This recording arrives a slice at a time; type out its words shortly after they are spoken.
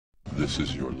This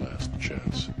is your last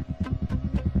chance.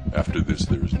 After this,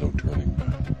 there is no turning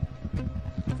back.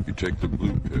 You take the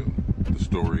blue pill, the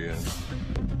story ends.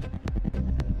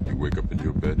 You wake up in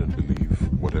your bed and believe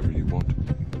whatever you want to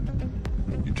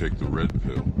believe. You take the red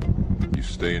pill, you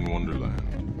stay in Wonderland,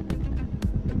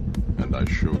 and I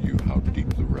show you how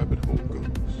deep the rabbit hole goes.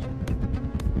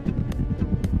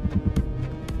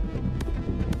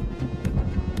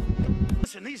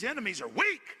 Listen, these enemies are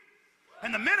weak.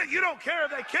 And the minute you don't care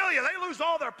if they kill you, they lose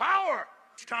all their power.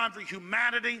 It's time for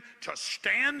humanity to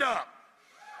stand up.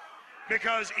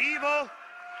 Because evil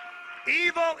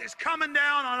is coming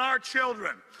down on our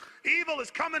children. Evil is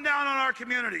coming down on our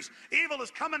communities. Evil is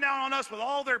coming down on us with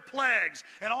all their plagues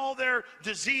and all their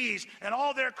disease and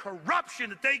all their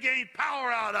corruption that they gain power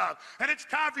out of. And it's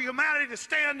time for humanity to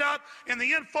stand up in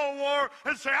the info war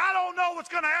and say, I don't know what's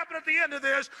going to happen at the end of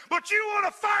this, but you want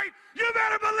to fight, you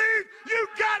better believe you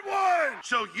got one.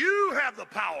 So you have the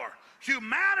power.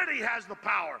 Humanity has the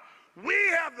power. We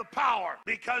have the power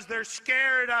because they're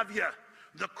scared of you.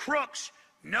 The crooks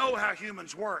know how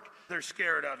humans work. They're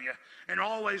scared of you. And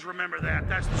always remember that.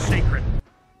 That's the secret.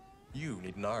 You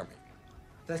need an army.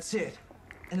 That's it.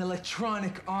 An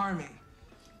electronic army.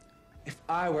 If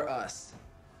I were us,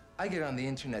 I'd get on the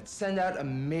internet, send out a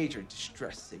major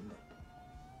distress signal.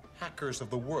 Hackers of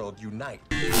the world unite.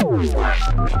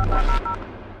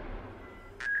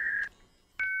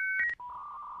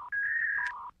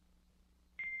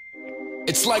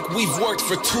 It's like we've worked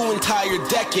for 2 entire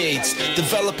decades,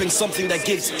 developing something that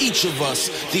gives each of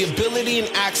us the ability and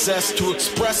access to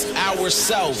express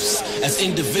ourselves as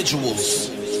individuals.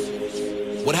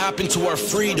 What happened to our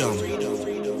freedom?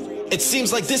 It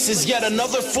seems like this is yet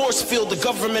another force field the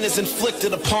government has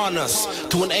inflicted upon us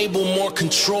to enable more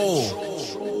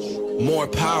control, more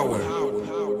power.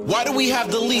 Why do we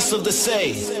have the least of the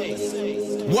say?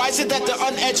 Why is it that the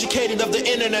uneducated of the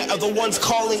internet are the ones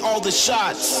calling all the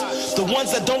shots? The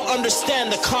ones that don't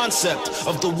understand the concept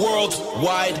of the World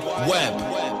Wide Web.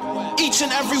 Each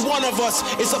and every one of us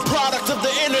is a product of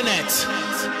the internet.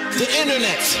 The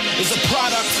internet is a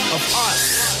product of us.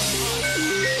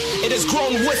 It has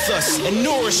grown with us and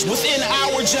nourished within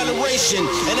our generation.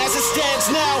 And as it stands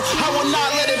now, I will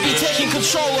not let it be taken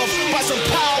control of by some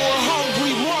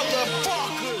power-hungry motherfuckers.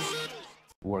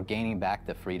 We're gaining back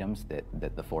the freedoms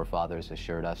that the forefathers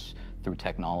assured us through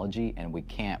technology, and we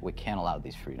can't allow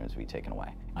these freedoms to be taken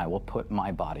away. I will put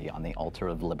my body on the altar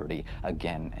of liberty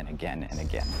again and again and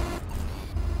again.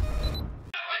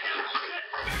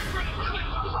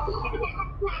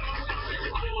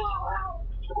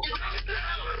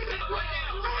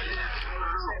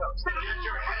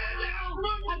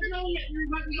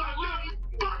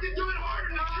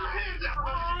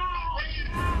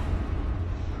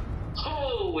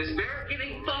 Oh, is Barrett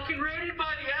getting fucking raided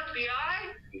by the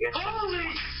FBI? Holy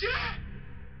shit!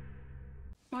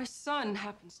 My son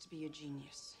happens to be a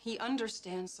genius. He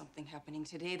understands something happening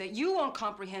today that you won't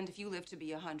comprehend if you live to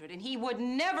be 100, and he would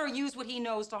never use what he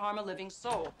knows to harm a living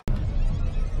soul.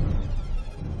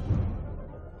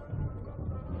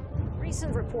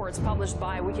 Recent reports published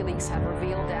by WikiLeaks have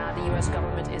revealed that the U.S.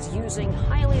 government is using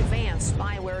highly advanced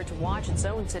spyware to watch its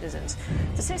own citizens.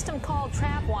 The system called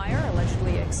Trapwire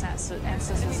allegedly accesses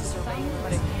surveillance.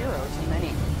 But a hero to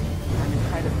many.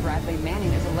 Private Bradley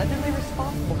Manning is allegedly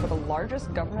responsible for the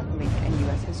largest government leak in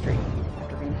U.S. history.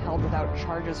 After being held without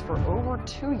charges for over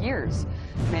 2 years,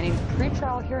 Manning's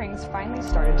pretrial hearings finally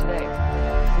started today.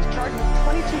 He's charged with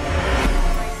 22...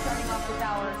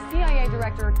 Our CIA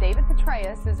Director David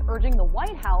Petraeus is urging the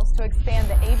White House to expand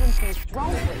the agency's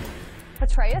drone fleet.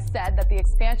 Petraeus said that the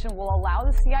expansion will allow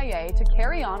the CIA to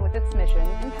carry on with its mission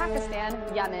in Pakistan,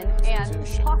 Yemen, and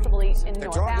possibly in North Africa.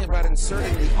 They're talking about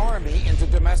inserting the Army into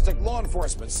domestic law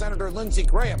enforcement. Senator Lindsey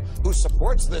Graham, who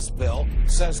supports this bill,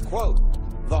 says, quote,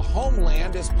 "The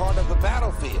homeland is part of the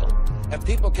battlefield, and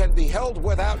people can be held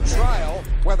without trial,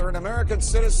 whether an American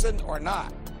citizen or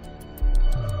not."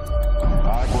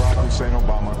 I, Barack Hussein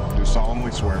Obama, do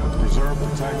solemnly swear to preserve,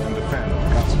 protect, and defend the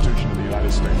Constitution of the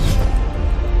United States.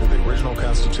 The original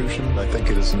Constitution, I think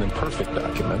it is an imperfect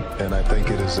document, and I think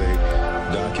it is a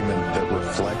document that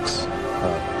reflects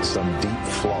some deep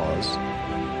flaws.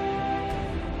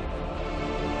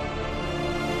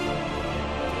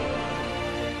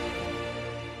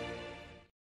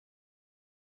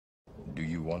 Do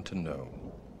you want to know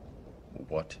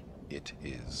what it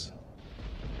is?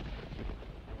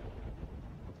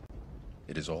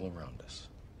 It is all around us.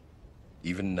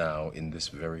 Even now, in this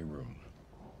very room.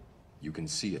 You can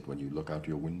see it when you look out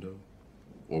your window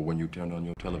or when you turn on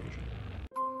your television.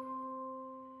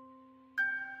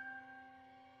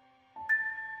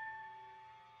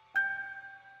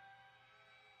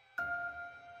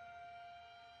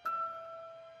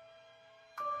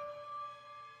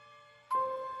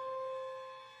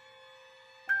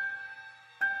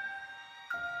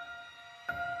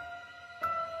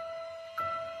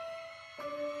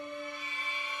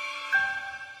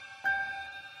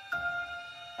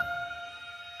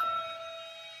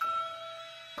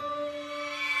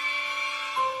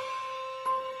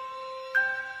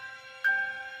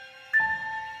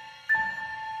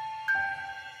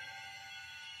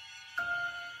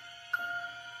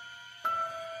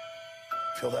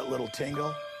 Feel that little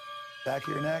tingle back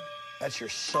of your neck? That's your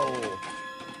soul